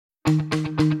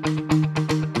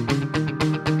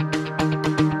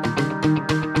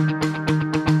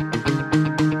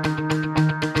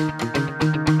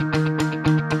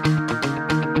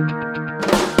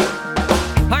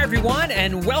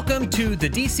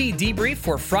DC Debrief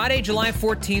for Friday, July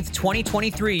 14th,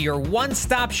 2023, your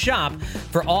one-stop shop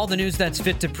for all the news that's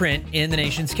fit to print in the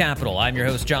nation's capital. I'm your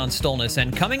host, John Stolnis,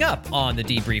 and coming up on the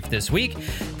Debrief this week,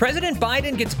 President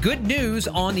Biden gets good news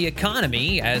on the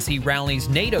economy as he rallies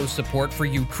NATO support for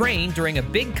Ukraine during a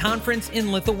big conference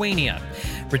in Lithuania.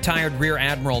 Retired Rear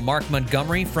Admiral Mark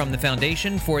Montgomery from the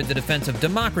Foundation for the Defense of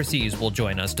Democracies will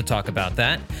join us to talk about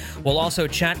that. We'll also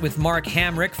chat with Mark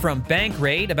Hamrick from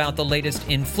Bankrate about the latest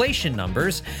inflation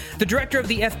numbers. The director of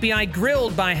the FBI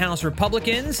grilled by House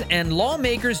Republicans, and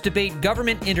lawmakers debate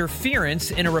government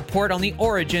interference in a report on the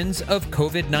origins of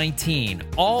COVID-19.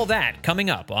 All that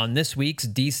coming up on this week's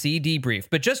DC Debrief.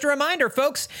 But just a reminder,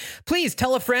 folks, please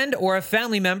tell a friend or a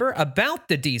family member about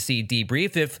the DC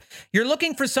Debrief. If you're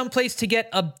looking for someplace to get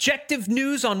objective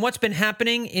news on what's been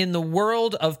happening in the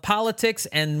world of politics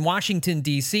and Washington,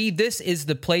 D.C., this is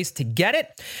the place to get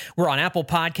it. We're on Apple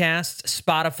Podcasts,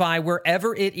 Spotify,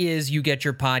 wherever it is you get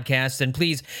your podcasts. And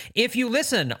please, if you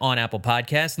listen on Apple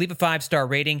Podcasts, leave a 5-star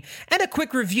rating and a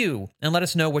quick review and let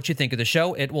us know what you think of the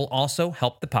show. It will also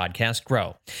help the podcast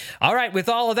grow. All right, with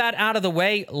all of that out of the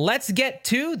way, let's get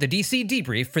to the DC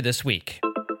Debrief for this week.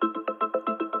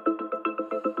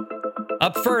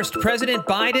 Up first, President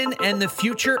Biden and the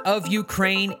future of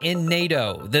Ukraine in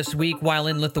NATO. This week, while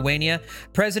in Lithuania,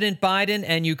 President Biden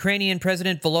and Ukrainian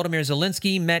President Volodymyr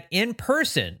Zelensky met in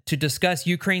person to discuss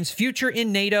Ukraine's future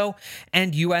in NATO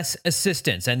and U.S.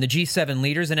 assistance. And the G7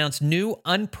 leaders announced new,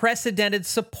 unprecedented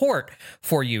support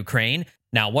for Ukraine.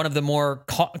 Now, one of the more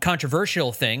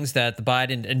controversial things that the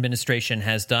Biden administration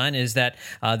has done is that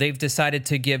they've decided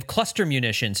to give cluster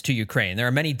munitions to Ukraine. There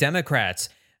are many Democrats,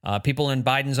 people in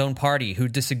Biden's own party, who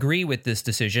disagree with this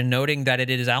decision, noting that it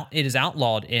is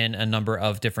outlawed in a number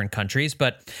of different countries.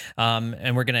 But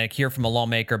and we're going to hear from a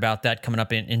lawmaker about that coming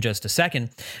up in just a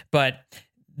second. But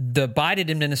the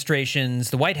Biden administration's,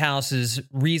 the White House's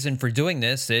reason for doing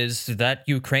this is that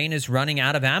Ukraine is running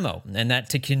out of ammo, and that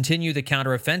to continue the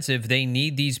counteroffensive, they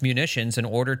need these munitions in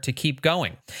order to keep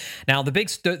going. Now, the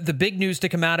big news to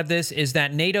come out of this is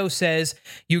that NATO says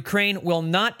Ukraine will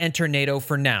not enter NATO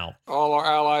for now. All our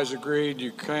allies agreed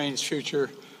Ukraine's future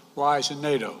lies in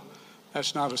NATO.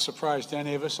 That's not a surprise to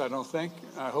any of us, I don't think.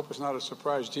 I hope it's not a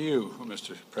surprise to you,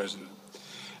 Mr. President.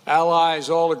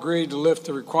 Allies all agreed to lift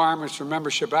the requirements for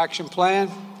membership action plan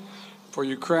for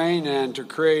Ukraine and to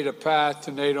create a path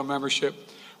to NATO membership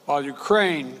while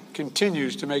Ukraine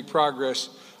continues to make progress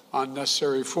on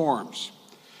necessary reforms.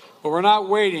 But we're not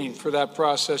waiting for that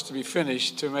process to be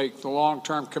finished to make the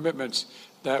long-term commitments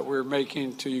that we're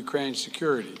making to Ukraine's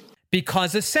security.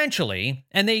 Because essentially,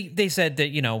 and they said that,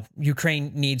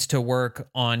 Ukraine needs to work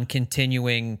on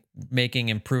continuing making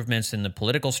improvements in the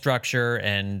political structure,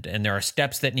 and there are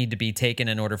steps that need to be taken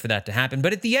in order for that to happen.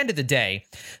 But at the end of the day,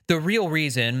 the real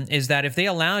reason is that if they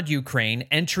allowed Ukraine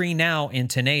entry now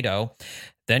into NATO,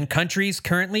 then countries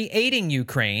currently aiding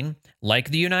Ukraine, like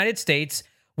the United States,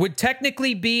 would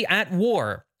technically be at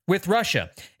war with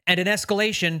Russia. And an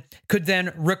escalation could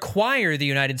then require the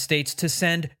United States to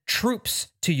send troops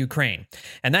to Ukraine.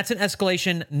 And that's an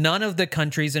escalation none of the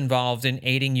countries involved in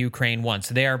aiding Ukraine wants.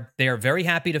 They are very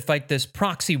happy to fight this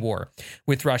proxy war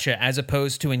with Russia as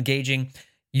opposed to engaging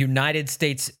United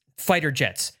States fighter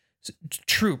jets,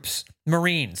 troops,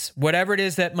 Marines, whatever it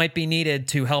is that might be needed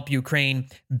to help Ukraine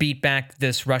beat back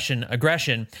this Russian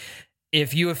aggression.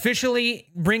 If you officially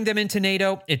bring them into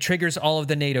NATO, it triggers all of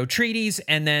the NATO treaties,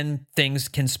 and then things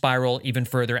can spiral even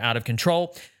further out of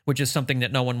control, which is something that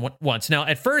no one wants. Now,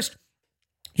 at first,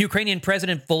 Ukrainian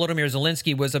President Volodymyr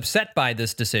Zelensky was upset by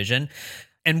this decision,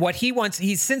 and what he wants,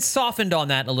 he's since softened on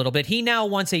that a little bit. He now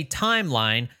wants a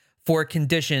timeline for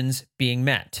conditions being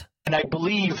met. And I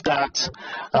believe that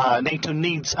NATO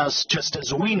needs us just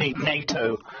as we need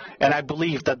NATO. And I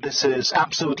believe that this is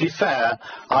absolutely fair.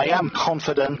 I am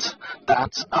confident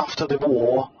that after the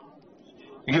war,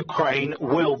 Ukraine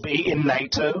will be in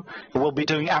NATO. We'll be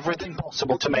doing everything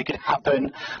possible to make it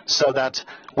happen so that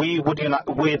we would,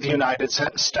 with the United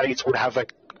States, would have a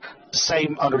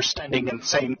same understanding and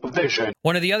same vision.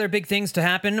 One of the other big things to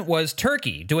happen was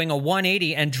Turkey doing a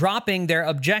 180 and dropping their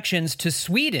objections to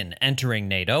Sweden entering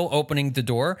NATO, opening the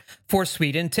door for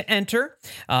Sweden to enter.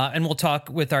 And we'll talk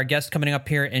with our guest coming up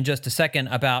here in just a second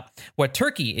about what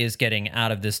Turkey is getting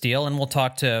out of this deal. And we'll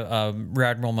talk to Rear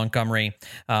Admiral Montgomery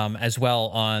as well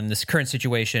on this current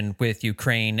situation with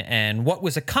Ukraine and what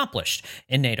was accomplished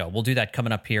in NATO. We'll do that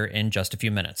coming up here in just a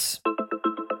few minutes.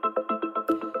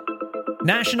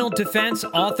 National Defense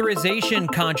Authorization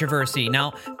controversy.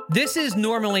 Now, this is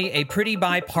normally a pretty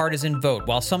bipartisan vote.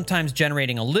 While sometimes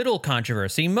generating a little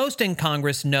controversy, most in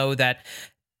Congress know that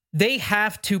they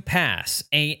have to pass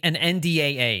an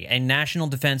NDAA, a National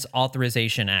Defense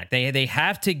Authorization Act. They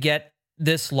have to get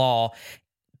this law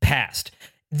passed.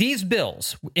 These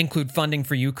bills include funding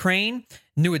for Ukraine,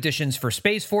 new additions for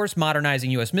Space Force,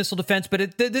 modernizing U.S. missile defense,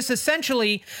 but this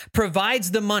essentially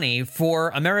provides the money for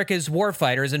America's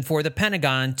warfighters and for the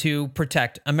Pentagon to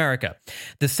protect America.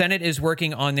 The Senate is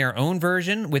working on their own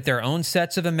version with their own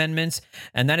sets of amendments,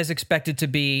 and that is expected to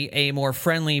be a more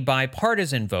friendly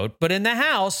bipartisan vote. But in the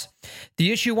House,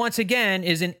 the issue once again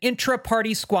is an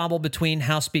intra-party squabble between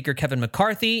House Speaker Kevin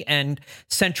McCarthy and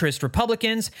centrist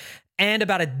Republicans, and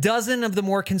about a dozen of the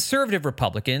more conservative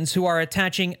Republicans who are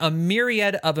attaching a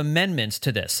myriad of amendments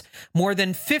to this. More than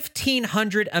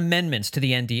 1,500 amendments to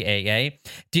the NDAA,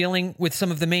 dealing with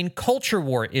some of the main culture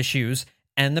war issues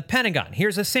and the Pentagon.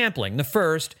 Here's a sampling. The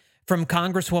first from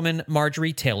Congresswoman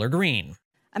Marjorie Taylor Greene.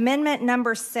 Amendment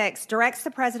number 6 directs the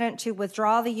president to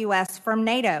withdraw the U.S. from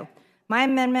NATO. My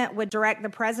amendment would direct the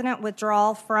president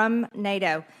withdrawal from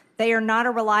NATO. They are not a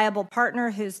reliable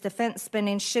partner whose defense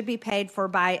spending should be paid for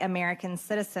by American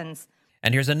citizens.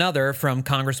 And here's another from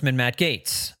Congressman Matt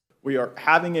Gaetz. We are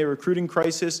having a recruiting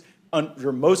crisis.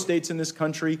 Under most states in this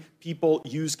country, people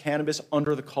use cannabis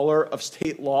under the color of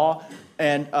state law.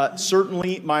 And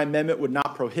certainly my amendment would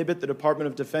not prohibit the Department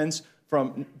of Defense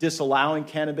from disallowing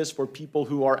cannabis for people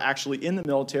who are actually in the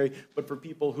military, but for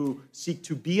people who seek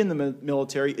to be in the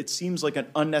military, it seems like an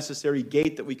unnecessary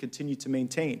gate that we continue to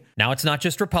maintain. Now, it's not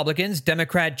just Republicans.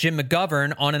 Democrat Jim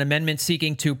McGovern on an amendment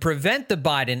seeking to prevent the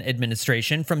Biden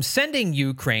administration from sending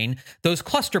Ukraine those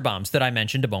cluster bombs that I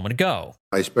mentioned a moment ago.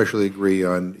 I especially agree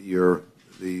on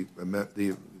the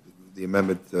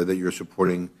amendment that you're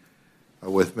supporting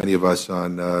with many of us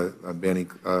on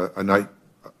banning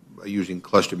using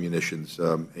cluster munitions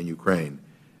in Ukraine.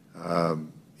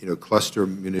 Cluster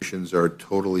munitions are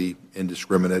totally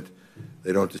indiscriminate.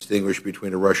 They don't distinguish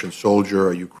between a Russian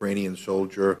soldier, a Ukrainian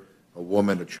soldier, a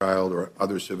woman, a child, or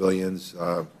other civilians.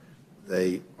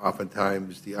 They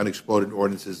oftentimes, the unexploded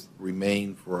ordnances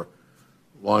remain for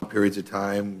long periods of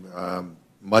time.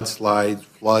 Mudslides,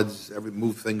 floods,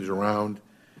 move things around.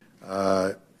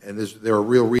 And there are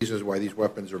real reasons why these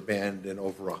weapons are banned in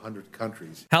over 100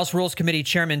 countries. House Rules Committee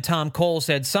Chairman Tom Cole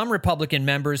said some Republican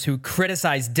members who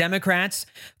criticize Democrats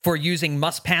for using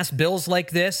must-pass bills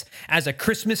like this as a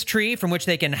Christmas tree from which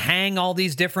they can hang all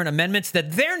these different amendments,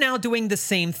 that they're now doing the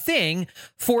same thing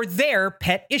for their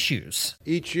pet issues.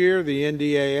 Each year, the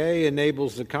NDAA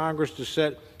enables the Congress to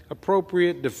set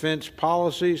appropriate defense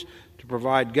policies to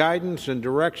provide guidance and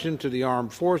direction to the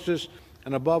armed forces,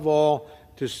 and above all,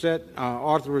 to set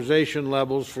authorization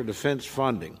levels for defense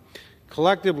funding.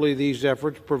 Collectively, these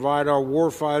efforts provide our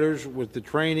warfighters with the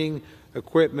training,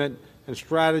 equipment, and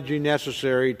strategy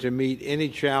necessary to meet any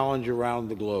challenge around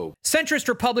the globe. Centrist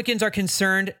Republicans are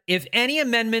concerned if any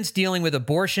amendments dealing with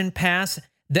abortion pass,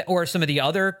 or some of the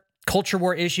other culture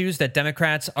war issues that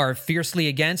Democrats are fiercely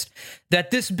against,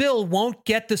 that this bill won't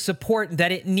get the support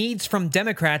that it needs from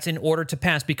Democrats in order to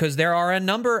pass, because there are a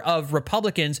number of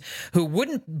Republicans who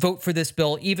wouldn't vote for this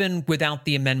bill even without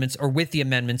the amendments or with the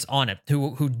amendments on it,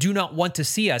 who do not want to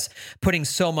see us putting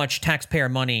so much taxpayer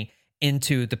money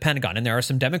into the Pentagon. And there are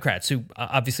some Democrats who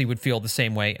obviously would feel the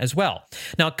same way as well.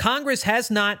 Now, Congress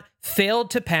has not failed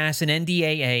to pass an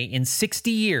NDAA in 60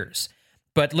 years.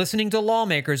 But listening to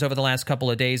lawmakers over the last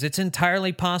couple of days, it's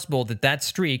entirely possible that that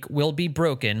streak will be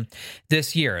broken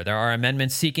this year. There are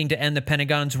amendments seeking to end the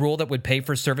Pentagon's rule that would pay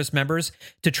for service members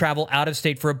to travel out of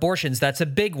state for abortions. That's a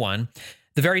big one.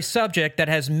 The very subject that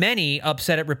has many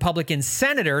upset at Republican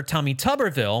Senator Tommy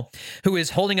Tuberville, who is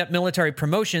holding up military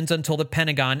promotions until the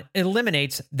Pentagon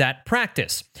eliminates that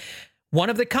practice. One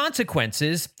of the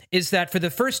consequences is that for the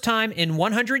first time in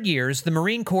 100 years, the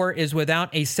Marine Corps is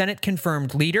without a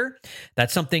Senate-confirmed leader.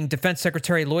 That's something Defense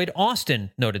Secretary Lloyd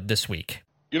Austin noted this week.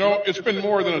 You know, it's been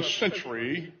more than a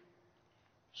century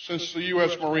since the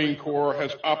U.S. Marine Corps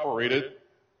has operated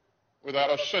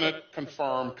without a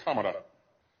Senate-confirmed commandant.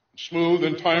 Smooth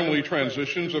and timely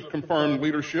transitions of confirmed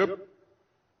leadership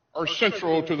are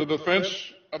central to the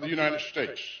defense of the United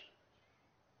States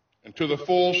and to the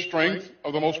full strength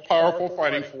of the most powerful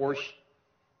fighting force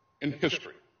in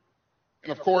history.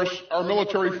 And of course, our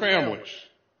military families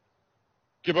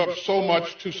give up so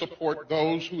much to support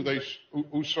those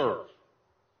who serve.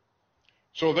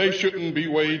 So they shouldn't be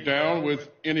weighed down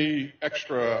with any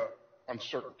extra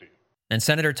uncertainty. And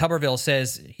Senator Tuberville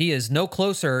says he is no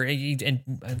closer. And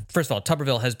first of all,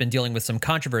 Tuberville has been dealing with some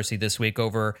controversy this week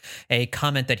over a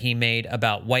comment that he made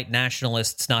about white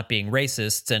nationalists not being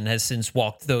racists, and has since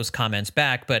walked those comments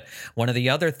back. But one of the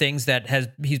other things that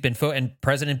he's been, and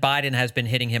President Biden has been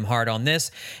hitting him hard on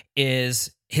this,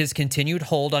 is his continued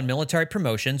hold on military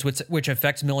promotions, which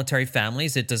affects military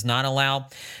families. It does not allow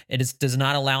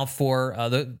for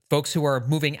the folks who are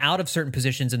moving out of certain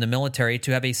positions in the military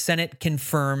to have a Senate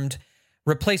confirmed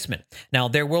replacement. Now,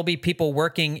 there will be people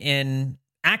working in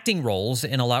acting roles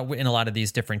in a lot of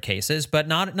these different cases, but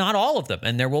not all of them.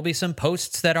 And there will be some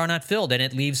posts that are not filled, and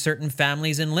it leaves certain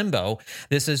families in limbo.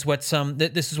 This is what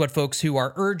folks who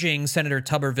are urging Senator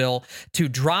Tuberville to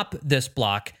drop this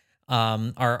block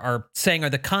are saying are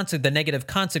the negative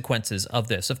consequences of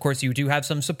this. Of course, you do have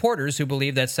some supporters who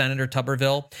believe that Senator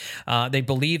Tuberville, they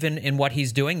believe in what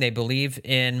he's doing. They believe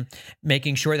in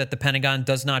making sure that the Pentagon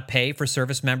does not pay for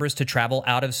service members to travel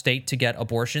out of state to get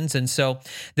abortions. And so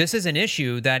this is an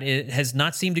issue that it has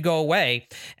not seemed to go away.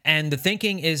 And the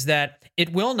thinking is that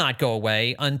it will not go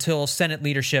away until Senate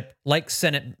leadership, like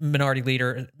Senate Minority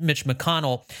Leader Mitch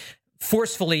McConnell,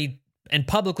 forcefully and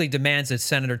publicly demands that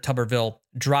Senator Tuberville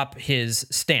drop his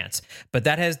stance. But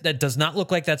that does not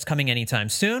look like that's coming anytime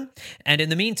soon. And in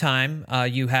the meantime,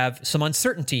 you have some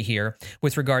uncertainty here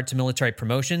with regard to military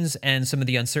promotions and some of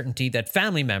the uncertainty that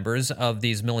family members of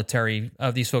these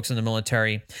folks in the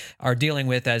military are dealing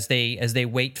with as they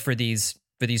wait for these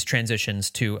transitions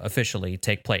to officially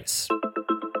take place.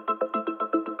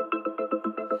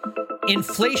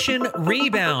 Inflation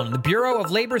rebound. The Bureau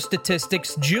of Labor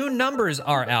Statistics June numbers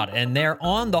are out, and they're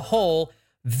on the whole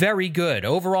very good.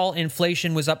 Overall,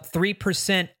 inflation was up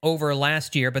 3% over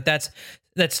last year, but that's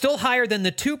still higher than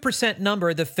the 2%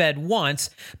 number the Fed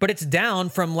wants, but it's down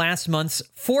from last month's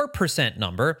 4%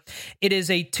 number. It is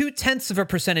a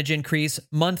 0.2% increase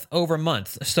month over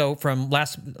month, so from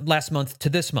last month to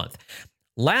this month.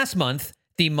 Last month,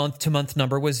 the month-to-month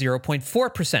number was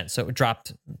 0.4%, so it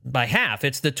dropped by half.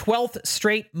 It's the 12th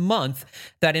straight month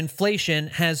that inflation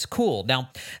has cooled.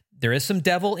 Now, there is some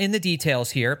devil in the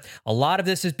details here. A lot of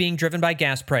this is being driven by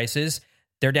gas prices.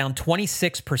 They're down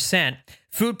 26%.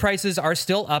 Food prices are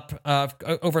still up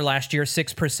over last year,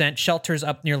 6%. Shelters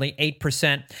up nearly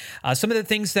 8%. Some of the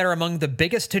things that are among the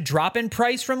biggest to drop in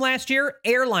price from last year,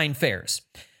 airline fares,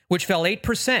 which fell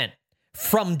 8%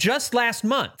 from just last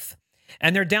month.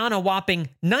 And they're down a whopping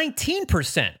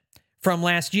 19% from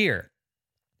last year.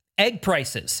 Egg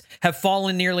prices have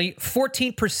fallen nearly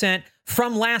 14%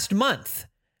 from last month.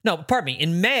 No, pardon me.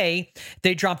 In May,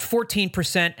 they dropped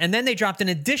 14%, and then they dropped an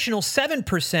additional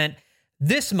 7%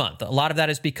 this month. A lot of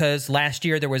that is because last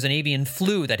year there was an avian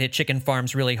flu that hit chicken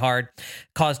farms really hard,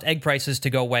 caused egg prices to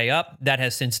go way up. That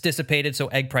has since dissipated, so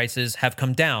egg prices have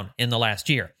come down in the last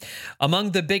year.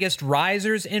 Among the biggest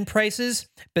risers in prices,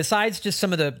 besides just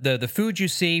some of the food you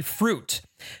see, fruit,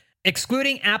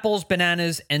 excluding apples,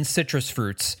 bananas, and citrus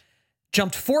fruits,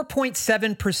 jumped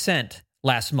 4.7%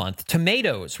 last month.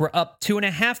 Tomatoes were up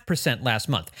 2.5% last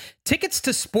month. Tickets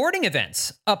to sporting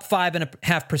events up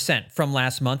 5.5% from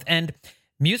last month, and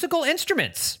musical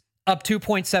instruments up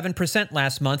 2.7%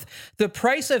 last month. The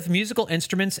price of musical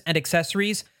instruments and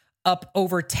accessories up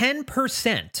over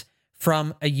 10%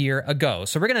 from a year ago.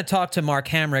 So we're going to talk to Mark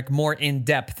Hamrick more in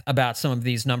depth about some of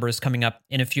these numbers coming up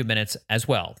in a few minutes as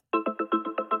well.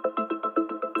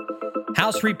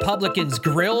 House Republicans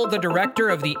grill the director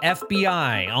of the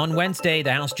FBI. On Wednesday,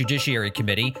 the House Judiciary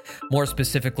Committee, more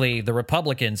specifically the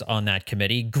Republicans on that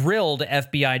committee, grilled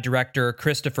FBI Director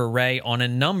Christopher Wray on a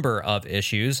number of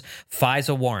issues: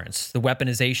 FISA warrants, the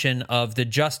weaponization of the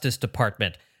Justice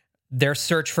Department, their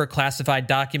search for classified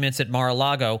documents at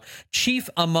Mar-a-Lago, chief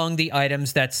among the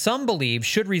items that some believe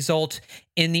should result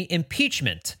in the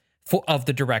impeachment of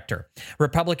the director.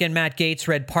 Republican Matt Gaetz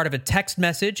read part of a text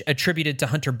message attributed to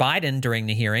Hunter Biden during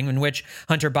the hearing, in which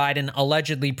Hunter Biden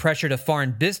allegedly pressured a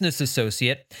foreign business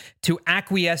associate to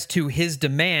acquiesce to his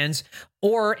demands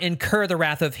or incur the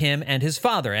wrath of him and his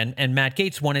father. And Matt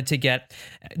Gaetz wanted to get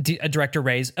Director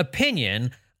Wray's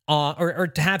opinion or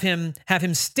to have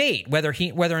him state whether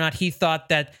or not he thought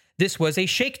that this was a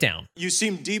shakedown. You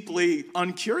seem deeply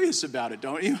uncurious about it,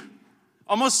 don't you?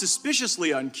 Almost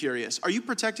suspiciously uncurious. Are you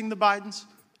protecting the Bidens?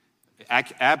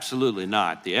 Absolutely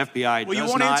not. The FBI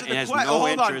does not and has no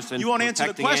interest in protecting anyone politically. You won't answer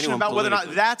the question about whether or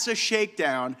not that's a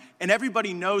shakedown, and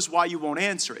everybody knows why you won't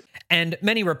answer it. And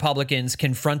many Republicans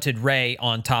confronted Wray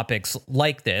on topics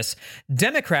like this.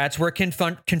 Democrats were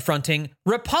confronting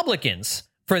Republicans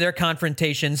for their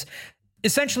confrontations,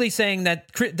 essentially saying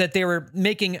that they were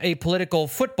making a political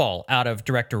football out of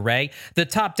Director Wray. The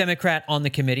top Democrat on the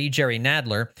committee, Jerry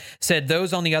Nadler, said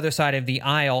those on the other side of the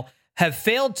aisle have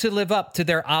failed to live up to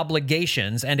their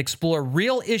obligations and explore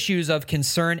real issues of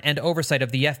concern and oversight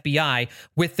of the FBI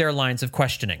with their lines of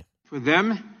questioning. For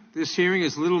them, this hearing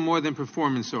is little more than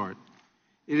performance art.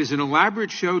 It is an elaborate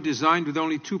show designed with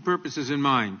only two purposes in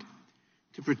mind: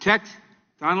 to protect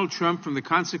Donald Trump from the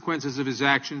consequences of his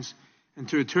actions and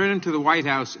to return him to the White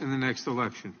House in the next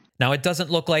election. Now, it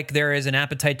doesn't look like there is an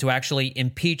appetite to actually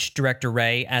impeach Director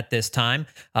Wray at this time,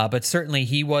 but certainly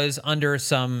he was under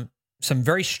some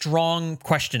very strong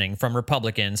questioning from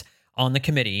Republicans on the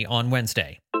committee on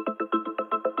Wednesday.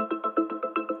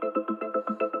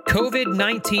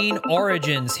 COVID-19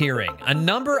 origins hearing. A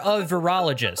number of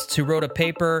virologists who wrote a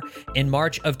paper in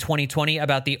March of 2020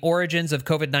 about the origins of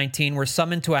COVID-19 were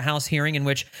summoned to a House hearing in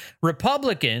which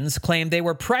Republicans claimed the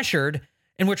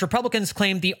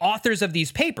authors of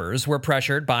these papers were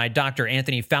pressured by Dr.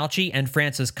 Anthony Fauci and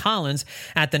Francis Collins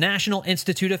at the National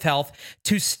Institute of Health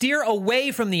to steer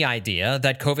away from the idea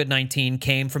that COVID-19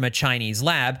 came from a Chinese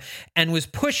lab and was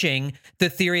pushing the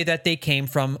theory that they came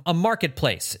from a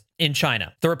marketplace in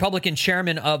China. The Republican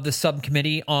chairman of the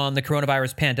subcommittee on the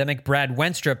coronavirus pandemic, Brad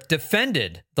Wenstrup,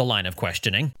 defended the line of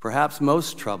questioning. Perhaps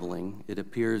most troubling, it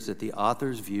appears that the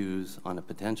authors' views on a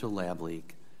potential lab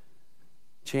leak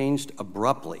changed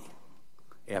abruptly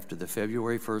after the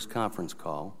February 1st conference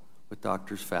call with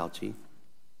Drs. Fauci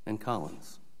and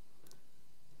Collins.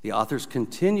 The authors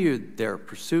continued their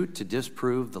pursuit to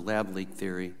disprove the lab leak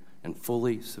theory and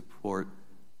fully support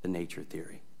the nature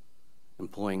theory,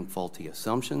 employing faulty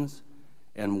assumptions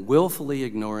and willfully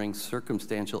ignoring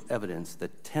circumstantial evidence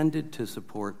that tended to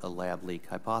support a lab leak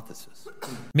hypothesis.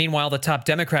 Meanwhile, the top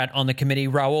Democrat on the committee,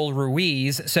 Raul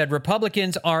Ruiz, said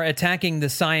Republicans are attacking the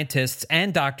scientists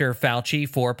and Dr. Fauci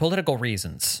for political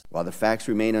reasons. While the facts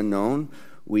remain unknown,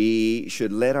 we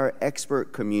should let our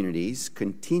expert communities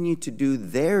continue to do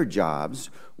their jobs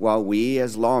while we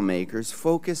as lawmakers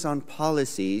focus on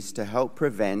policies to help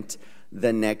prevent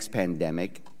the next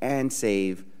pandemic and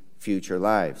save future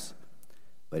lives.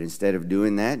 But instead of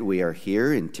doing that, we are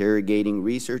here interrogating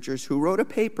researchers who wrote a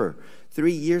paper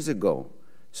 3 years ago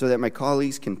so that my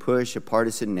colleagues can push a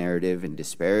partisan narrative and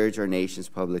disparage our nation's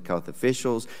public health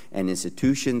officials and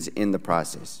institutions in the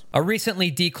process. A recently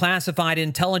declassified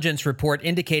intelligence report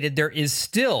indicated there is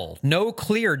still no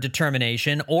clear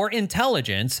determination or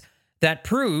intelligence that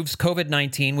proves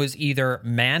COVID-19 was either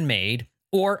man-made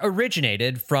or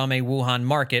originated from a Wuhan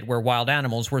market where wild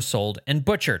animals were sold and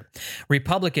butchered.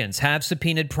 Republicans have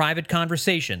subpoenaed private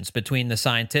conversations between the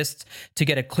scientists to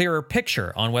get a clearer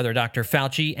picture on whether Dr.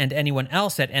 Fauci and anyone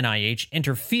else at NIH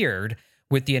interfered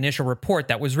with the initial report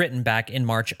that was written back in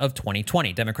March of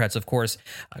 2020. Democrats, of course,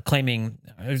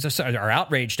 are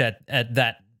outraged at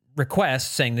that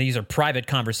request, saying these are private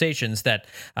conversations that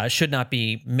should not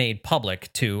be made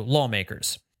public to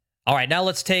lawmakers. All right, now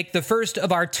let's take the first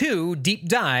of our two deep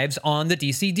dives on the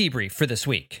DC debrief for this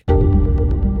week.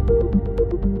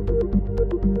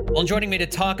 Well, joining me to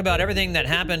talk about everything that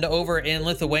happened over in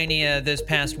Lithuania this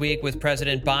past week with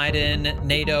President Biden,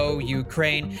 NATO,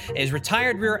 Ukraine, is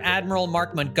retired Rear Admiral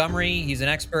Mark Montgomery. He's an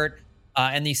expert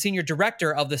and the senior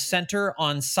director of the Center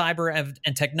on Cyber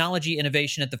and Technology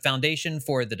Innovation at the Foundation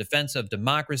for the Defense of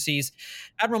Democracies.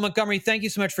 Admiral Montgomery, thank you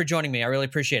so much for joining me. I really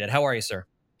appreciate it. How are you, sir?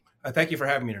 Thank you for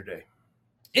having me today.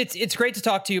 It's great to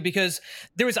talk to you because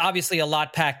there was obviously a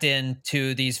lot packed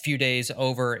into these few days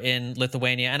over in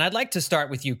Lithuania. And I'd like to start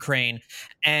with Ukraine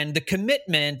and the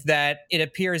commitment that it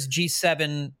appears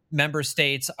G7 member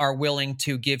states are willing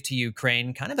to give to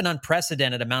Ukraine, kind of an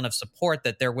unprecedented amount of support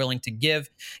that they're willing to give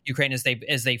Ukraine as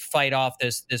they fight off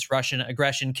this Russian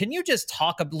aggression. Can you just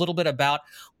talk a little bit about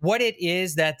what it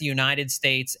is that the United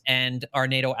States and our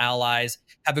NATO allies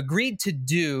have agreed to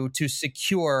do to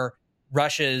secure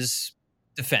Russia's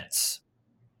defense?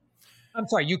 I'm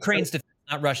sorry, Ukraine's defense,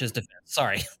 not Russia's defense.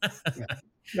 Sorry.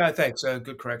 No, thanks.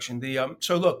 Good correction.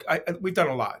 So look, we've done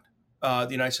a lot. The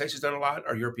United States has done a lot.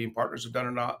 Our European partners have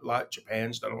done a lot.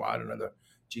 Japan's done a lot. Another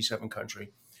G7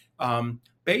 country.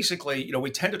 Basically,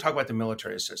 we tend to talk about the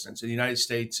military assistance. And the United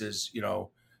States is,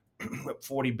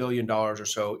 $40 billion or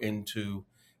so into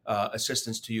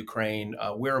assistance to Ukraine.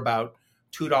 We're about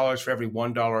 $2 for every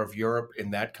 $1 of Europe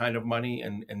in that kind of money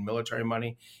and military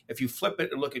money. If you flip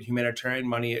it and look at humanitarian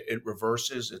money, it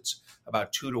reverses. It's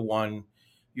about 2 to 1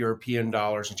 European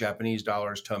dollars and Japanese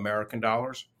dollars to American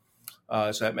dollars.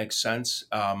 So that makes sense.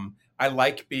 I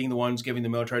like being the ones giving the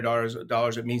military dollars.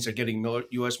 It means they're getting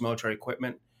U.S. military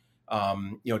equipment.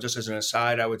 Just as an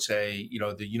aside, I would say,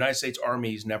 the United States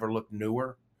Army's never looked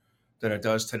newer than it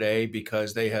does today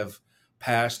because they have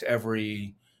passed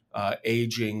every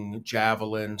aging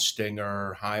Javelin,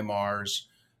 Stinger, HIMARS,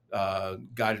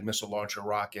 guided missile launcher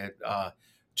rocket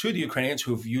to the Ukrainians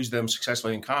who've used them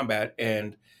successfully in combat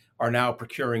and are now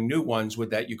procuring new ones with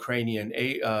that Ukrainian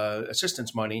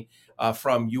assistance money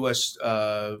from U.S.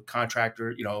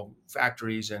 Contractor,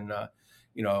 factories and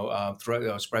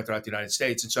spread throughout the United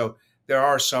States. And so there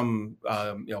are some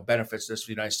benefits to this for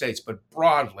the United States, but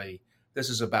broadly, this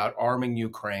is about arming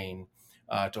Ukraine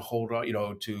to hold on,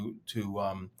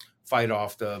 to fight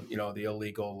off the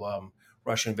illegal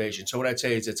Russian invasion. So what I'd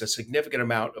say is it's a significant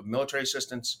amount of military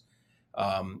assistance,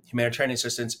 humanitarian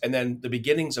assistance, and then the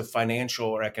beginnings of financial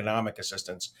or economic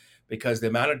assistance, because the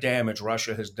amount of damage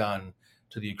Russia has done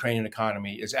to the Ukrainian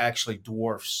economy is actually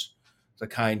dwarfs the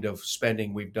kind of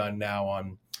spending we've done now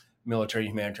on military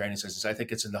humanitarian assistance. I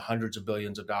think it's in the hundreds of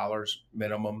billions of dollars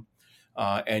minimum.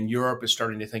 And Europe is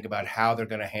starting to think about how they're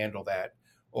going to handle that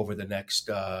over the next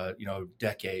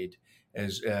decade,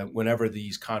 as whenever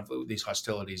these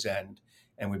hostilities end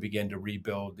and we begin to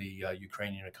rebuild the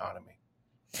Ukrainian economy.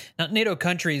 Now, NATO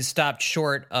countries stopped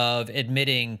short of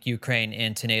admitting Ukraine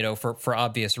into NATO for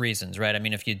obvious reasons, right? I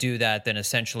mean, if you do that, then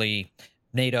essentially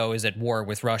NATO is at war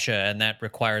with Russia, and that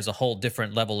requires a whole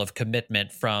different level of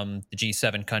commitment from the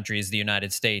G7 countries, the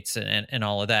United States, and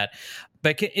all of that.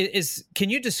 But can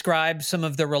you describe some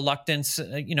of the reluctance,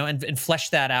 and flesh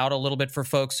that out a little bit for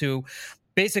folks who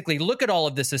basically look at all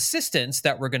of this assistance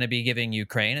that we're going to be giving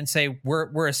Ukraine and say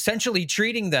we're essentially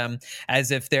treating them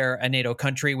as if they're a NATO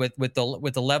country with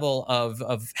the level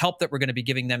of help that we're going to be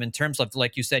giving them in terms of,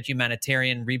 like you said,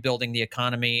 humanitarian, rebuilding the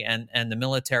economy and the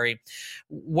military.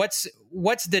 What's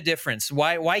the difference?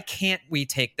 Why can't we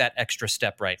take that extra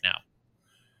step right now?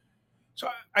 So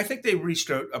I think they reached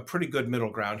a pretty good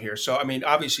middle ground here. So, I mean,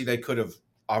 obviously they could have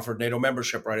offered NATO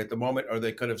membership right at the moment, or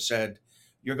they could have said,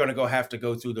 you're going to have to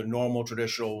go through the normal,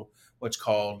 traditional, what's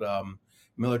called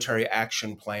military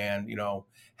action plan,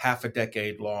 half a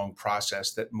decade long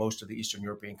process that most of the Eastern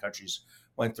European countries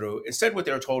went through. Instead, what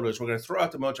they were told is, we're going to throw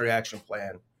out the military action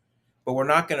plan, but we're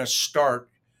not going to start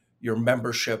your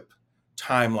membership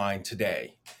timeline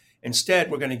today. Instead,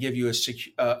 we're going to give you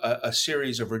a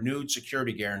series of renewed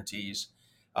security guarantees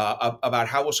about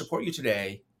how we'll support you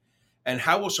today and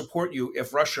how we'll support you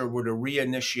if Russia were to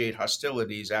reinitiate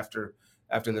hostilities after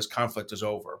this conflict is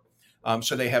over.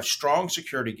 So they have strong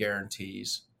security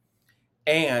guarantees,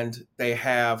 and they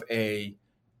have a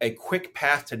quick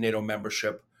path to NATO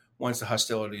membership once the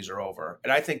hostilities are over.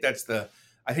 And I think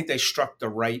I think they struck the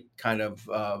right kind of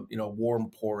warm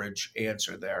porridge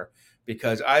answer there,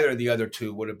 because either of the other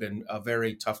two would have been a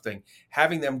very tough thing.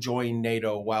 Having them join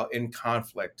NATO while in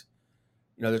conflict,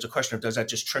 there's a question of, does that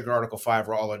just trigger Article 5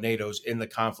 or all of NATO's in the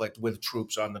conflict with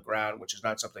troops on the ground, which is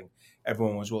not something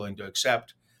everyone was willing to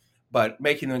accept. But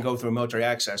making them go through a military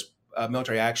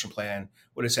action plan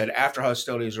would have said, after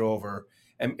hostilities are over,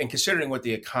 and considering what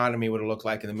the economy would have looked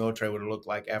like and the military would have looked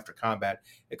like after combat,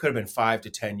 it could have been 5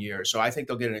 to 10 years. So I think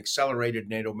they'll get an accelerated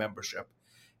NATO membership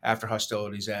after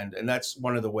hostilities end. And that's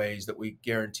one of the ways that we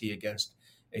guarantee against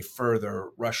a further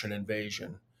Russian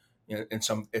invasion at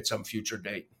some future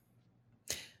date.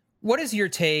 What is your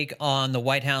take on the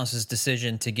White House's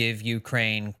decision to give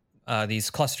Ukraine these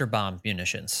cluster bomb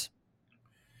munitions?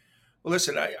 Well,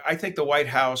 listen, I think the White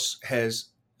House has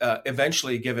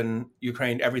eventually given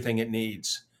Ukraine everything it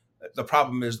needs. The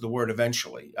problem is the word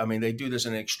eventually. I mean, they do this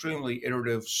in an extremely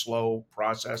iterative, slow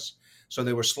process. So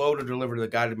they were slow to deliver the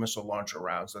guided missile launcher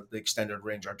rounds, the extended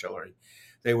range artillery.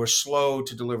 They were slow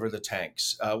to deliver the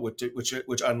tanks,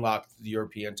 which unlocked the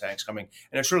European tanks coming.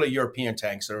 And it's really European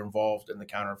tanks that are involved in the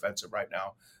counteroffensive right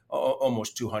now,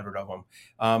 almost 200 of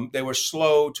them. They were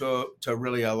slow to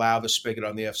really allow the spigot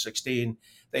on the F-16.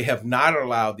 They have not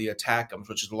allowed the ATACMS,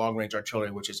 which is the long-range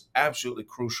artillery, which is absolutely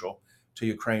crucial to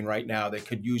Ukraine right now. They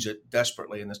could use it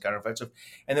desperately in this counteroffensive.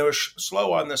 And they were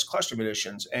slow on this cluster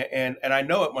munitions. And I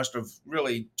know it must have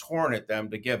really torn at them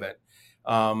to give it.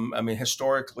 I mean,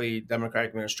 historically, Democratic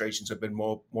administrations have been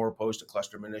more opposed to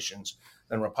cluster munitions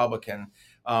than Republican.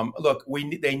 Look,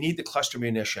 they need the cluster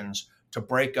munitions to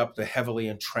break up the heavily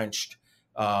entrenched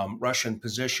Russian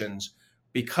positions,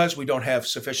 because we don't have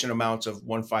sufficient amounts of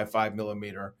 155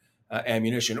 millimeter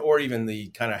ammunition, or even the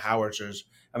kind of howitzers.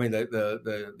 I mean,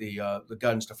 the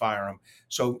guns to fire them.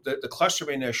 So the cluster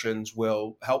munitions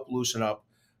will help loosen up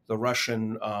the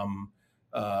Russian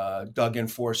dug-in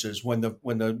forces when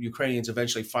the Ukrainians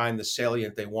eventually find the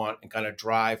salient they want and kind of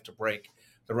drive to break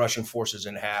the Russian forces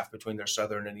in half between their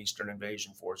southern and eastern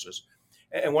invasion forces.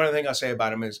 And one of the things I'll say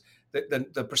about them is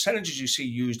that the percentages you see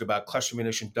used about cluster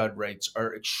munition dud rates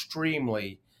are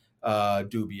extremely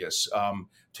dubious.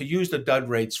 To use the dud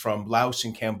rates from Laos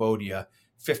and Cambodia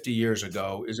 50 years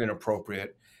ago is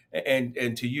inappropriate.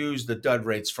 And to use the dud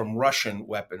rates from Russian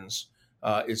weapons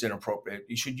is inappropriate.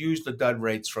 You should use the dud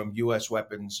rates from U.S.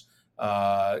 weapons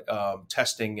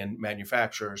testing and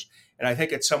manufacturers. And I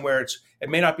think it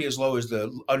may not be as low as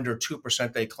the under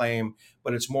 2% they claim,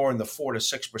 but it's more in the 4 to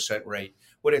 6% rate.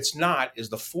 What it's not is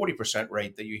the 40%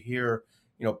 rate that you hear,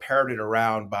 parroted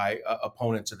around by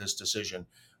opponents of this decision.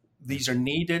 These are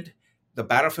needed. The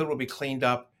battlefield will be cleaned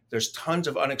up. There's tons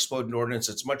of unexploded ordnance.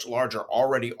 It's much larger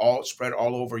already, all spread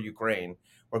all over Ukraine.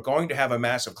 We're going to have a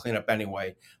massive cleanup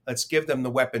anyway. Let's give them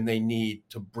the weapon they need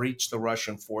to breach the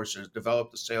Russian forces,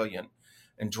 develop the salient,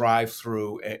 and drive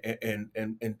through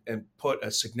and put a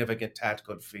significant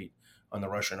tactical defeat on the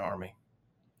Russian army.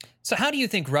 So how do you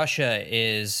think Russia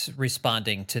is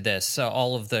responding to this?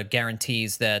 All of the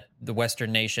guarantees that the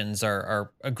Western nations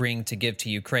are agreeing to give to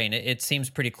Ukraine. It seems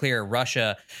pretty clear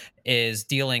Russia is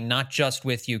dealing not just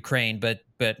with Ukraine, but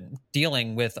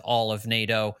dealing with all of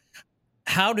NATO.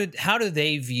 How do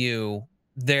they view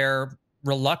their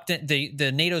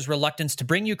the NATO's reluctance to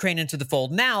bring Ukraine into the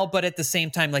fold now, but at the same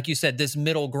time, like you said, this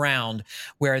middle ground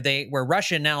where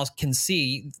Russia now can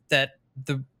see that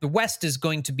the West is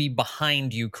going to be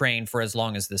behind Ukraine for as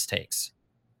long as this takes?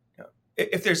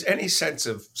 If there's any sense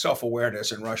of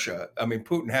self-awareness in Russia, I mean,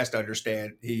 Putin has to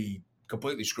understand he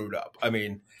completely screwed up. I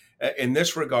mean, in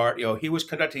this regard, he was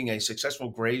conducting a successful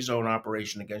gray zone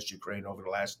operation against Ukraine over the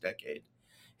last decade.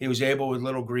 He was able, with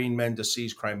little green men, to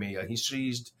seize Crimea. He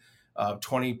seized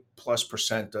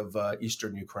 20+% of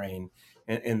eastern Ukraine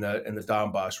in the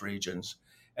Donbass regions.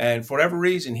 And for whatever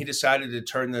reason, he decided to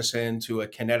turn this into a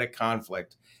kinetic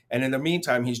conflict. And in the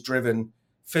meantime, he's driven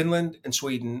Finland and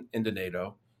Sweden into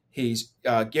NATO. He's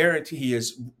he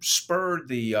has spurred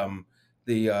the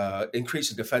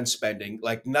increase in defense spending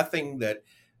like nothing that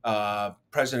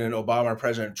President Obama,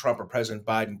 President Trump, or President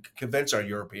Biden could convince our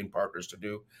European partners to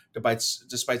do,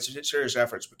 despite serious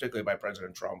efforts, particularly by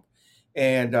President Trump.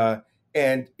 And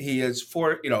he has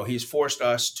he's forced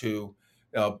us to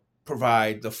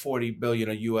provide the $40 billion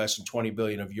of U.S. and $20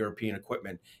 billion of European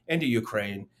equipment into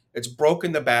Ukraine. It's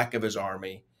broken the back of his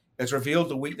army. It's revealed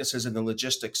the weaknesses in the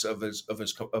logistics of his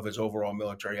overall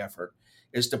military effort.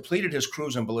 It's depleted his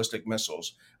cruise and ballistic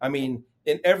missiles. I mean,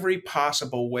 in every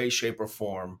possible way, shape, or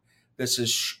form, this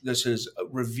has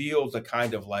revealed the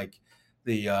kind of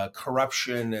the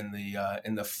corruption and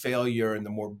the failure and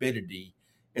the morbidity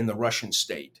in the Russian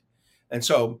state. And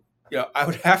so, I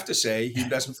would have to say he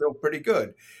doesn't feel pretty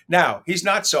good. Now, he's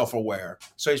not self-aware,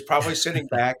 so he's probably sitting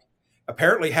back,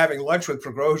 apparently having lunch with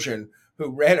Prigozhin, who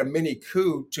ran a mini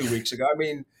coup 2 weeks ago. I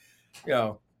mean,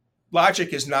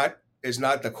 logic is not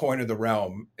the coin of the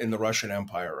realm in the Russian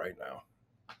Empire right now.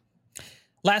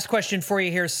 Last question for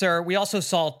you here, sir. We also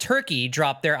saw Turkey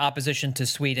drop their opposition to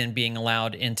Sweden being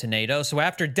allowed into NATO. So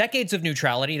after decades of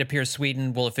neutrality, it appears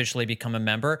Sweden will officially become a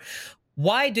member.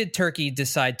 Why did Turkey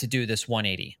decide to do this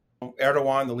 180?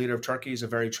 Erdogan, the leader of Turkey, is a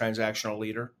very transactional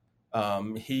leader.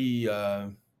 He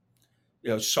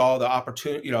saw the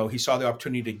opportunity. He saw the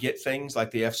opportunity to get things like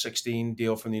the F-16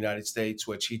 deal from the United States,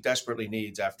 which he desperately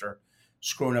needs after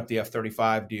screwing up the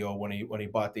F-35 deal when he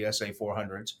bought the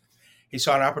SA-400s. He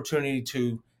saw an opportunity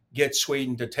to get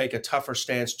Sweden to take a tougher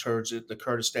stance towards the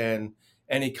Kurdistan,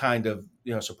 any kind of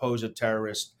supposed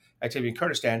terrorist activity in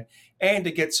Kurdistan, and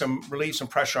to get relieve some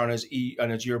pressure on his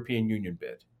European Union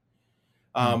bid.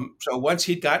 So once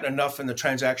he'd gotten enough in the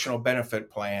transactional benefit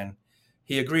plan,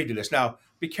 he agreed to this. Now,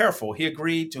 be careful. He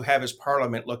agreed to have his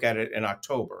parliament look at it in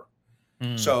October.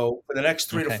 So for the next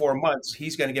 3 to 4 months,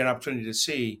 he's going to get an opportunity to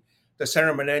see, does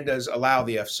Senator Menendez allow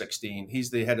the F-16?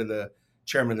 He's the head of the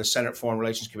chairman of the Senate Foreign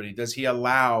Relations Committee. Does he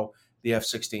allow the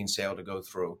F-16 sale to go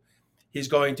through? He's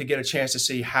going to get a chance to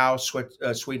see how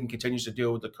Sweden continues to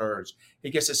deal with the Kurds. He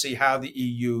gets to see how the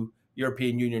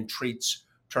European Union, treats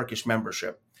Turkish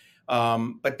membership.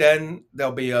 But then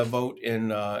there'll be a vote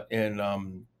in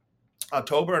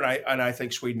October, and I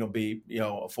think Sweden will be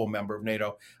a full member of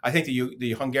NATO. I think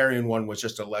the Hungarian one was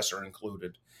just a lesser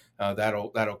included.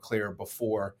 That'll clear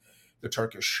before the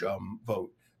Turkish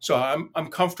vote. So I'm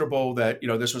comfortable that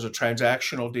this was a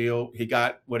transactional deal. He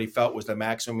got what he felt was the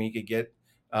maximum he could get,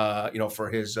 for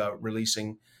his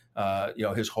releasing,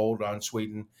 his hold on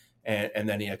Sweden, and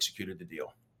then he executed the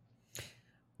deal.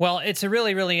 Well, it's a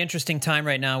really, really interesting time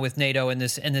right now with NATO in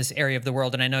this area of the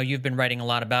world, and I know you've been writing a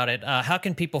lot about it. How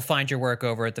can people find your work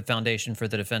over at the Foundation for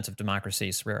the Defense of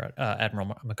Democracy,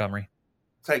 Admiral Montgomery?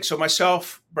 Thanks. So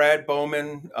myself, Brad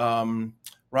Bowman,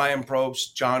 Ryan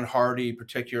Probst, John Hardy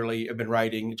particularly have been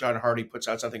writing. John Hardy puts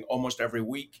out something almost every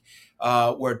week.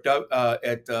 We're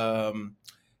at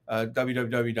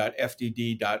www.fdd.org.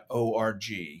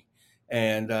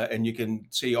 And you can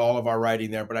see all of our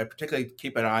writing there. But I particularly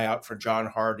keep an eye out for John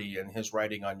Hardy and his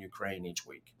writing on Ukraine each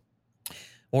week.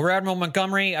 Well, Rear Admiral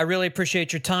Montgomery, I really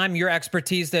appreciate your time, your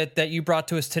expertise that you brought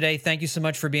to us today. Thank you so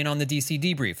much for being on the DC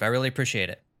Debrief. I really appreciate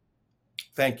it.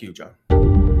 Thank you, John.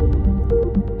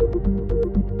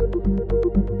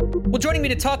 Well, joining me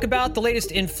to talk about the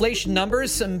latest inflation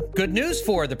numbers, some good news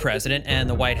for the president and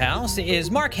the White House, is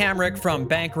Mark Hamrick from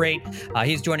Bankrate.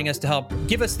 He's joining us to help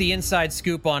give us the inside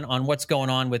scoop on what's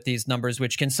going on with these numbers,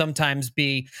 which can sometimes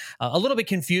be a little bit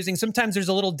confusing. Sometimes there's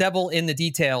a little devil in the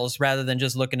details rather than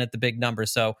just looking at the big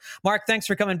numbers. So, Mark, thanks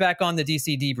for coming back on the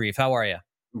DC Debrief. How are you?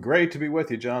 Great to be with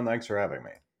you, John. Thanks for having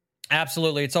me.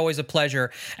 Absolutely. It's always a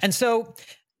pleasure. And so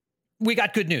we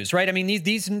got good news, right? I mean,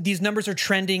 these numbers are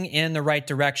trending in the right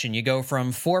direction. You go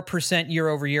from 4% year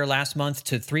over year last month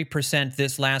to 3%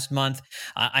 this last month.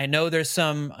 I know there's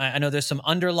some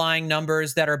underlying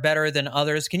numbers that are better than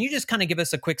others. Can you just kind of give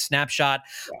us a quick snapshot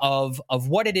of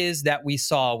what it is that we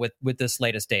saw with this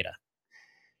latest data?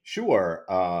 Sure.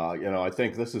 I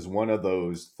think this is one of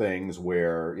those things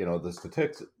where, the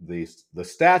statistics, the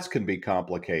stats can be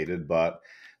complicated, but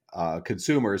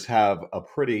consumers have a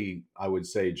pretty, I would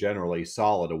say, generally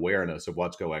solid awareness of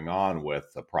what's going on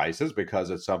with the prices because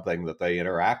it's something that they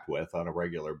interact with on a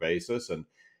regular basis and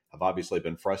have obviously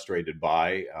been frustrated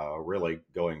by really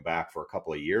going back for a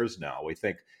couple of years now. We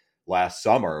think last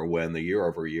summer when the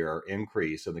year-over-year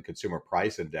increase in the consumer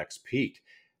price index peaked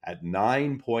at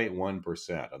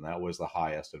 9.1%, and that was the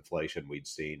highest inflation we'd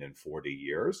seen in 40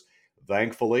 years.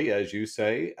 Thankfully, as you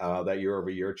say, that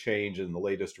year-over-year change in the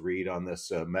latest read on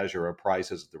this measure of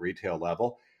prices at the retail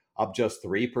level, up just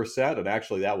 3%, and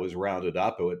actually that was rounded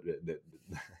up.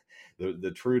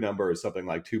 The true number is something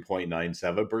like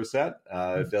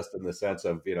 2.97%, just in the sense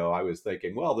of, I was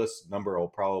thinking, well, this number will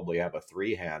probably have a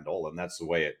 3 handle, and that's the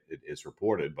way it is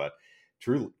reported, but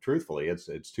truthfully, it's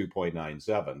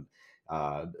 2.97.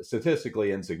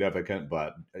 Statistically insignificant,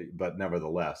 but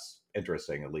nevertheless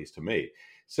interesting, at least to me.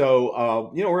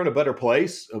 So, we're in a better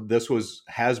place. This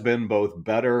has been both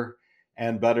better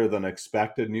and better than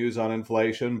expected news on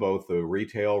inflation, both the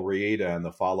retail read and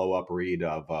the follow-up read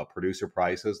of producer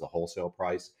prices, the wholesale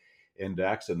price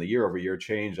index, and the year-over-year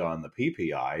change on the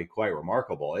PPI, quite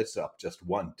remarkable. It's up just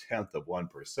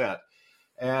 0.1%.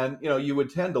 And, you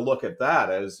would tend to look at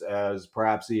that as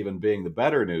perhaps even being the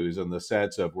better news in the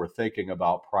sense of we're thinking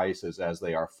about prices as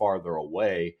they are farther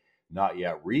away, not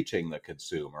yet reaching the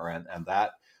consumer. And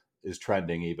that is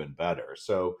trending even better.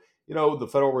 So, the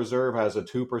Federal Reserve has a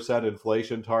 2%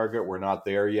 inflation target. We're not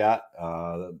there yet.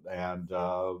 But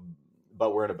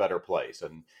we're in a better place.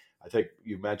 And I think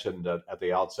you mentioned at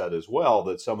the outset as well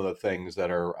that some of the things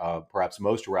that are perhaps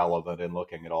most relevant in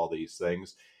looking at all these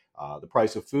things, the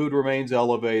price of food remains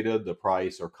elevated. The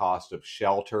price or cost of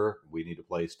shelter, we need a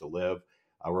place to live,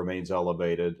 remains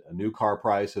elevated. New car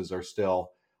prices are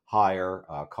still higher.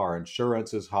 Car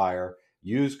insurance is higher.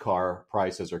 Used car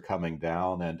prices are coming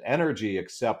down. And energy,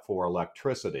 except for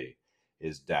electricity,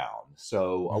 is down.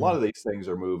 So a lot of these things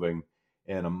are moving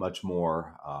in a much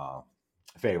more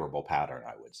favorable pattern,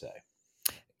 I would say.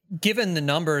 Given the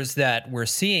numbers that we're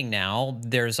seeing now,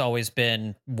 there's always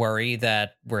been worry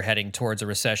that we're heading towards a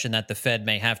recession, that the Fed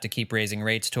may have to keep raising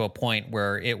rates to a point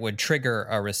where it would trigger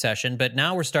a recession. But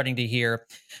now we're starting to hear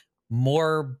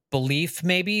more belief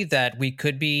maybe that we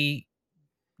could be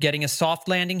getting a soft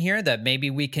landing here, that maybe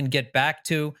we can get back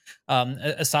to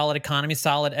a solid economy,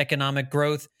 solid economic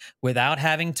growth without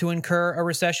having to incur a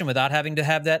recession, without having to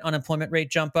have that unemployment rate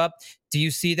jump up. Do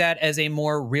you see that as a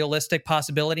more realistic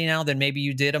possibility now than maybe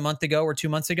you did a month ago or 2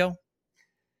 months ago?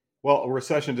 Well, a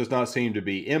recession does not seem to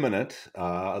be imminent.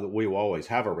 We will always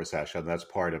have a recession. That's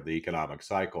part of the economic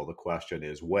cycle. The question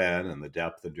is when and the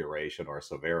depth and duration or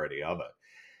severity of it.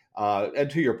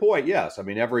 And to your point, yes, I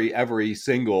mean, every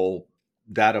single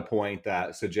data point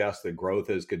that suggests that growth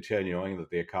is continuing,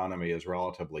 that the economy is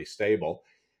relatively stable,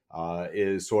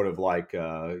 is sort of like,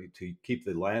 to keep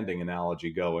the landing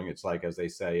analogy going, it's like, as they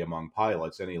say among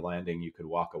pilots, any landing you could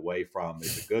walk away from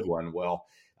is a good one. Well,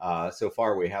 so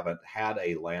far we haven't had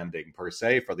a landing per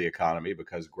se for the economy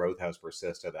because growth has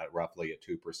persisted at roughly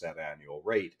a 2% annual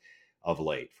rate of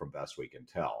late, from best we can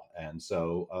tell. And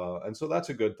so that's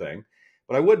a good thing.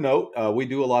 But I would note, we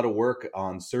do a lot of work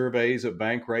on surveys at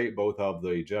Bankrate, both of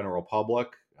the general public,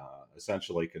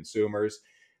 essentially consumers,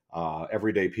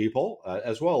 everyday people,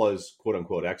 as well as quote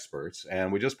unquote experts.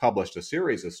 And we just published a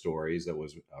series of stories that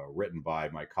was written by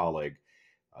my colleague,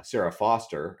 Sarah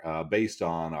Foster, based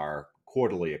on our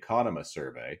quarterly economist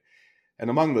survey. And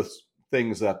among the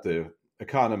things that the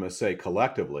economists say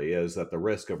collectively is that the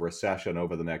risk of recession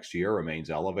over the next year remains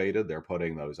elevated. They're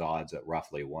putting those odds at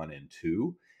roughly 1 in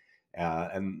 2.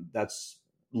 And that's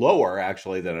lower,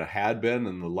 actually, than it had been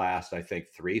in the last, I think,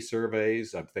 3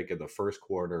 surveys. I'm thinking the first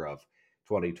quarter of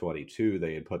 2022,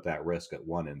 they had put that risk at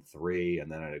 1 in 3,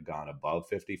 and then it had gone above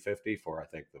 50-50 for, I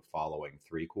think, the following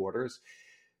 3 quarters.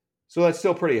 So that's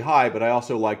still pretty high, but I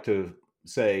also like to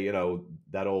say,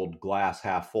 that old glass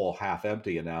half full, half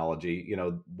empty analogy.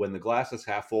 When the glass is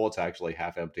half full, it's actually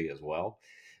half empty as well.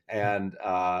 And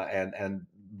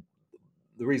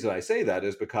the reason I say that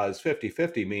is because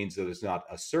 50-50 means that it's not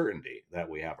a certainty that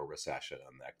we have a recession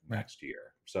next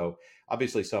year. So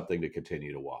obviously something to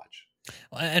continue to watch.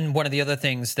 And one of the other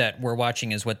things that we're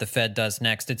watching is what the Fed does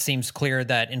next. It seems clear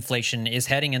that inflation is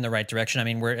heading in the right direction. I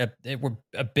mean, we're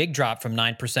a big drop from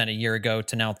 9% a year ago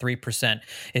to now 3%.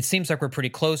 It seems like we're pretty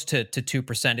close to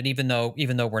 2%, and even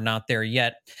though we're not there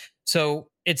yet. So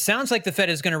it sounds like the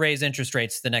Fed is going to raise interest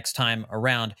rates the next time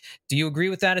around. Do you agree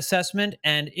with that assessment?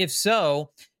 And if so,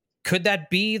 could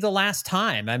that be the last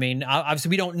time? I mean, obviously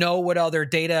we don't know what other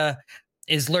data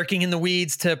is lurking in the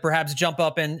weeds to perhaps jump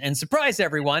up and surprise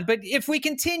everyone. But if we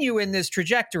continue in this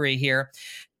trajectory here,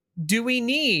 do we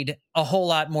need a whole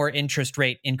lot more interest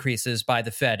rate increases by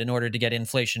the Fed in order to get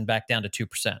inflation back down to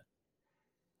 2%?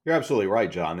 You're absolutely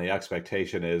right, John. The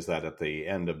expectation is that at the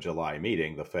end of July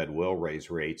meeting, the Fed will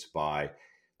raise rates by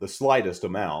the slightest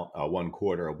amount,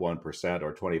 0.25%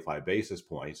 or 25 basis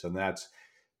points. And that's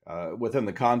within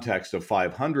the context of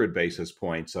 500 basis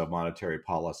points of monetary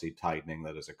policy tightening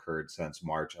that has occurred since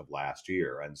March of last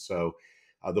year. And so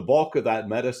the bulk of that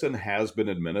medicine has been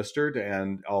administered.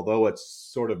 And although it's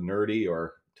sort of nerdy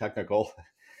or technical,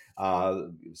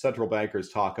 central bankers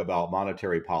talk about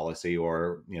monetary policy,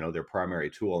 or their primary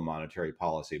tool in monetary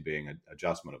policy being an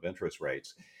adjustment of interest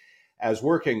rates, as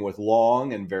working with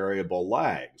long and variable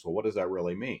lags. Well, what does that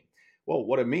really mean? Well,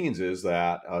 what it means is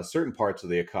that certain parts of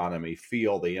the economy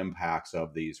feel the impacts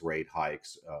of these rate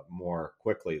hikes more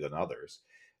quickly than others.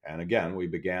 And again, we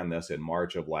began this in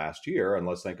March of last year. And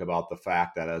let's think about the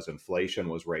fact that as inflation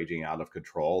was raging out of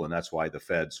control, and that's why the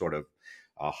Fed sort of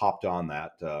hopped on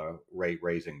that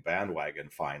rate-raising bandwagon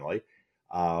finally.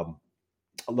 A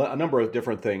number of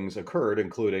different things occurred,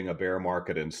 including a bear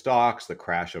market in stocks, the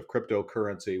crash of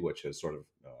cryptocurrency, which has sort of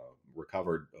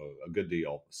recovered a good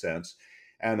deal since,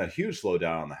 and a huge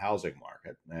slowdown in the housing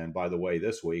market. And by the way,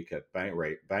 this week at bank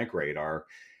rate, our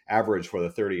average for the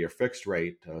 30-year fixed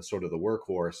rate, sort of the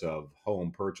workhorse of home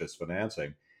purchase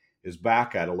financing, is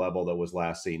back at a level that was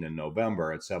last seen in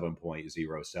November at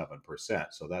 7.07%.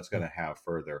 So that's going to have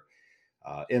further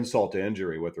insult to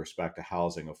injury with respect to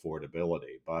housing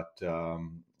affordability. But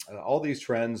all these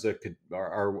trends that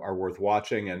are worth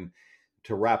watching. And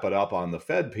to wrap it up on the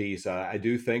Fed piece, I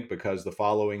do think because the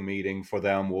following meeting for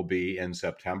them will be in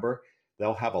September,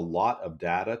 they'll have a lot of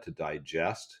data to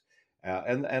digest.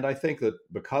 And I think that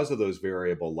because of those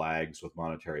variable lags with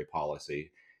monetary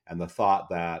policy and the thought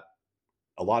that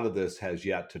a lot of this has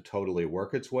yet to totally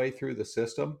work its way through the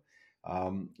system,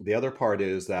 the other part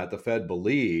is that the Fed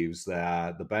believes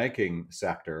that the banking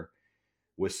sector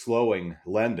was slowing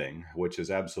lending, which is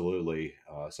absolutely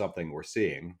something we're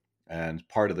seeing. And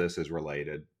part of this is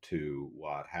related to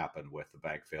what happened with the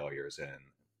bank failures in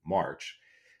March.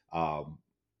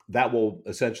 That will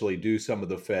essentially do some of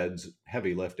the Fed's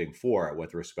heavy lifting for it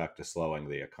with respect to slowing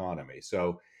the economy.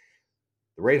 So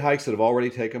the rate hikes that have already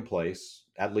taken place,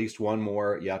 at least one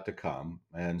more yet to come,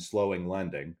 and slowing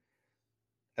lending,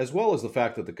 as well as the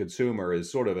fact that the consumer is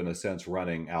sort of, in a sense,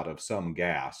 running out of some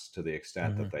gas to the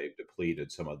extent that they've depleted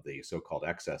some of the so-called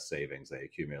excess savings they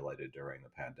accumulated during the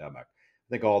pandemic. I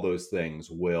think all those things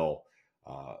will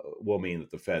mean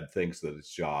that the Fed thinks that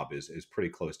its job is pretty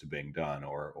close to being done,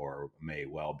 or may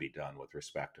well be done with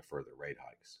respect to further rate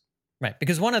hikes. Right,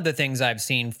 because one of the things I've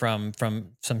seen from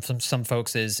some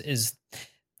folks is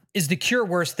the cure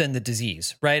worse than the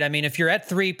disease, right? I mean, if you're at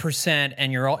 3%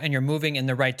 and you're moving in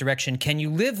the right direction, can you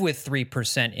live with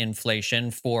 3%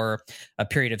 inflation for a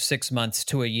period of 6 months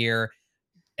to a year,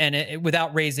 and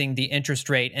without raising the interest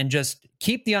rate, and just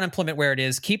keep the unemployment where it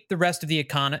is, keep the rest of the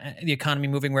economy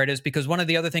moving where it is? Because one of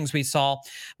the other things we saw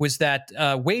was that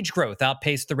wage growth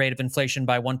outpaced the rate of inflation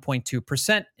by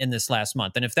 1.2% in this last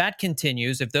month. And if that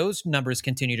continues, if those numbers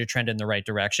continue to trend in the right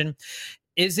direction,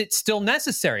 is it still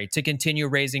necessary to continue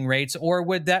raising rates, or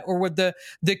would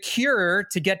the cure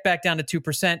to get back down to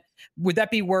 2%, would that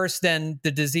be worse than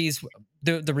the disease,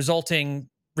 the resulting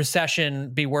recession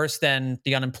be worse than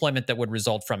the unemployment that would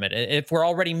result from it, if we're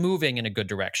already moving in a good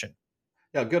direction?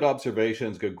 Yeah, good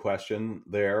observations, good question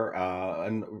there.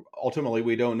 And ultimately,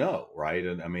 we don't know, right?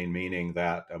 And I mean, meaning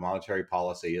that monetary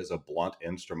policy is a blunt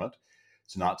instrument.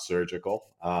 It's not surgical.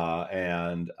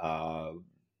 And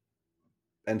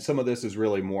some of this is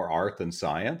really more art than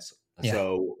science. Yeah.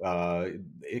 So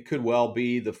it could well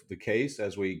be the case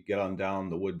as we get on down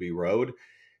the would-be road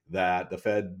that the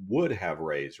Fed would have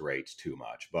raised rates too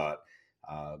much. But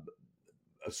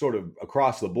sort of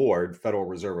across the board, Federal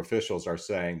Reserve officials are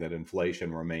saying that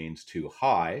inflation remains too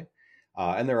high.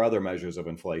 And there are other measures of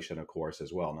inflation, of course,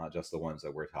 as well, not just the ones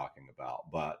that we're talking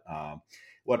about. But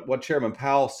what Chairman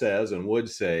Powell says and would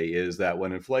say is that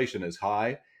when inflation is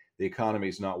high, the economy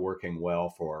is not working well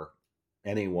for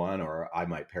anyone, or I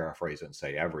might paraphrase it and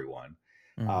say everyone.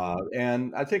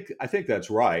 And I think that's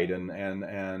right.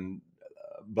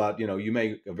 But you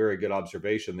make a very good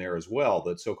observation there as well,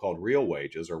 that so-called real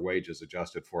wages, or wages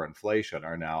adjusted for inflation,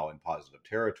 are now in positive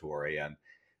territory, and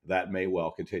that may well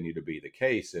continue to be the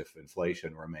case if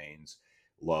inflation remains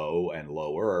low and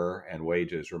lower, and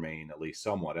wages remain at least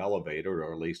somewhat elevated,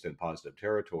 or at least in positive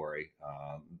territory.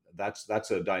 That's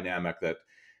a dynamic that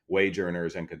wage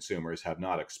earners and consumers have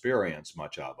not experienced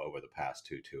much of over the past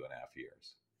 2.5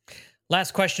 years.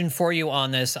 Last question for you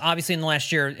on this. Obviously, in the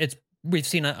last year, we've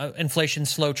seen inflation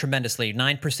slow tremendously,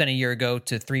 9% a year ago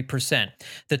to 3%.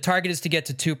 The target is to get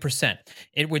to 2%.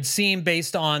 It would seem,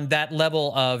 based on that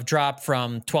level of drop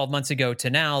from 12 months ago to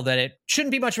now, that it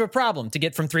shouldn't be much of a problem to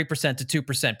get from 3% to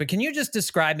 2%. But can you just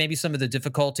describe maybe some of the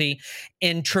difficulty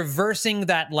in traversing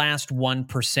that last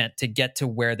 1% to get to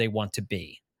where they want to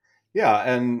be? Yeah,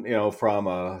 and from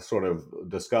a sort of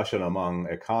discussion among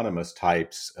economist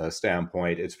types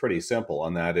standpoint, it's pretty simple,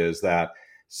 and that is that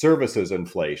services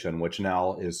inflation, which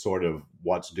now is sort of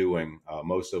what's doing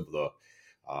most of the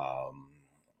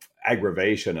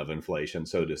aggravation of inflation,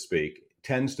 so to speak,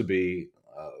 tends to be,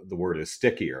 the word is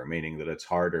stickier, meaning that it's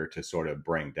harder to sort of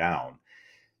bring down.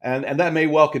 And that may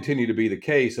well continue to be the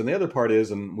case. And the other part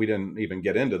is, and we didn't even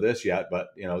get into this yet, but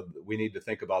we need to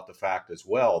think about the fact as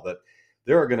well that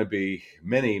there are going to be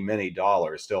many, many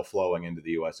dollars still flowing into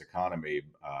the U.S. economy,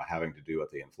 having to do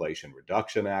with the Inflation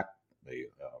Reduction Act, the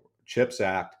CHIPS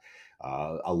Act,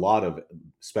 a lot of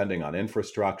spending on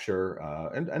infrastructure,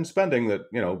 and spending that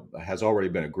has already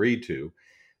been agreed to,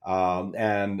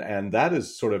 and that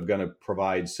is sort of going to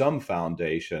provide some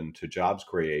foundation to jobs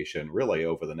creation really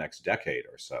over the next decade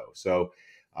or so. So.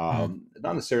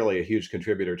 Not necessarily a huge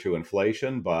contributor to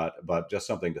inflation, but just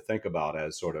something to think about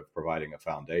as sort of providing a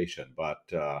foundation. But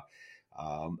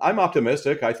I'm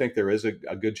optimistic. I think there is a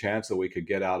good chance that we could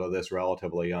get out of this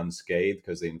relatively unscathed,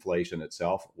 because the inflation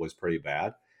itself was pretty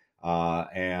bad.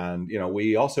 And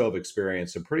we also have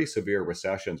experienced some pretty severe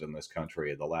recessions in this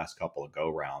country in the last couple of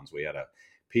go-rounds. We had a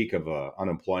peak of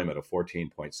unemployment of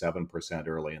 14.7%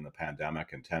 early in the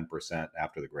pandemic and 10%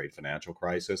 after the great financial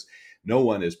crisis. No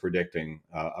one is predicting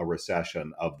a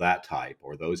recession of that type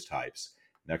or those types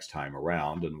next time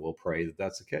around, and we'll pray that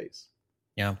that's the case.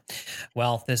 Yeah.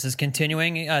 Well, this is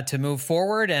continuing to move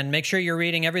forward, and make sure you're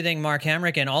reading everything Mark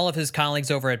Hamrick and all of his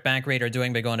colleagues over at Bankrate are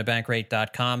doing by going to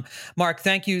bankrate.com. Mark,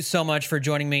 thank you so much for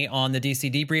joining me on the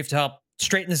DC Debrief to help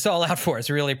straighten this all out for us.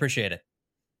 I really appreciate it.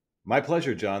 My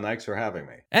pleasure, John. Thanks for having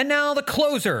me. And now the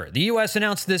closer. The U.S.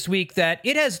 announced this week that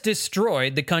it has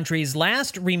destroyed the country's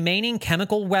last remaining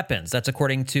chemical weapons. That's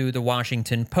according to the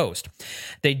Washington Post.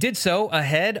 They did so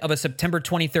ahead of a September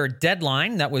 23rd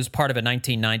deadline that was part of a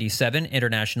 1997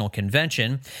 international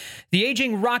convention. The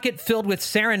aging rocket filled with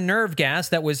sarin nerve gas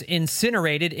that was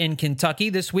incinerated in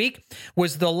Kentucky this week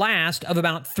was the last of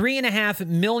about 3.5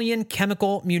 million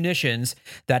chemical munitions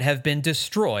that have been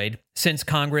destroyed since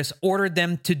Congress ordered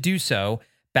them to do so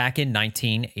back in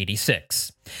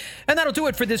 1986. And that'll do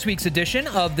it for this week's edition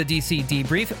of the DC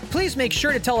Debrief. Please make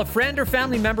sure to tell a friend or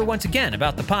family member once again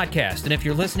about the podcast. And if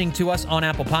you're listening to us on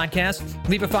Apple Podcasts,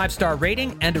 leave a 5-star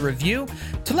rating and a review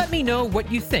to let me know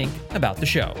what you think about the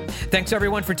show. Thanks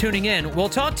everyone for tuning in. We'll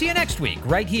talk to you next week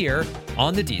right here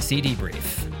on the DC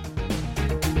Debrief.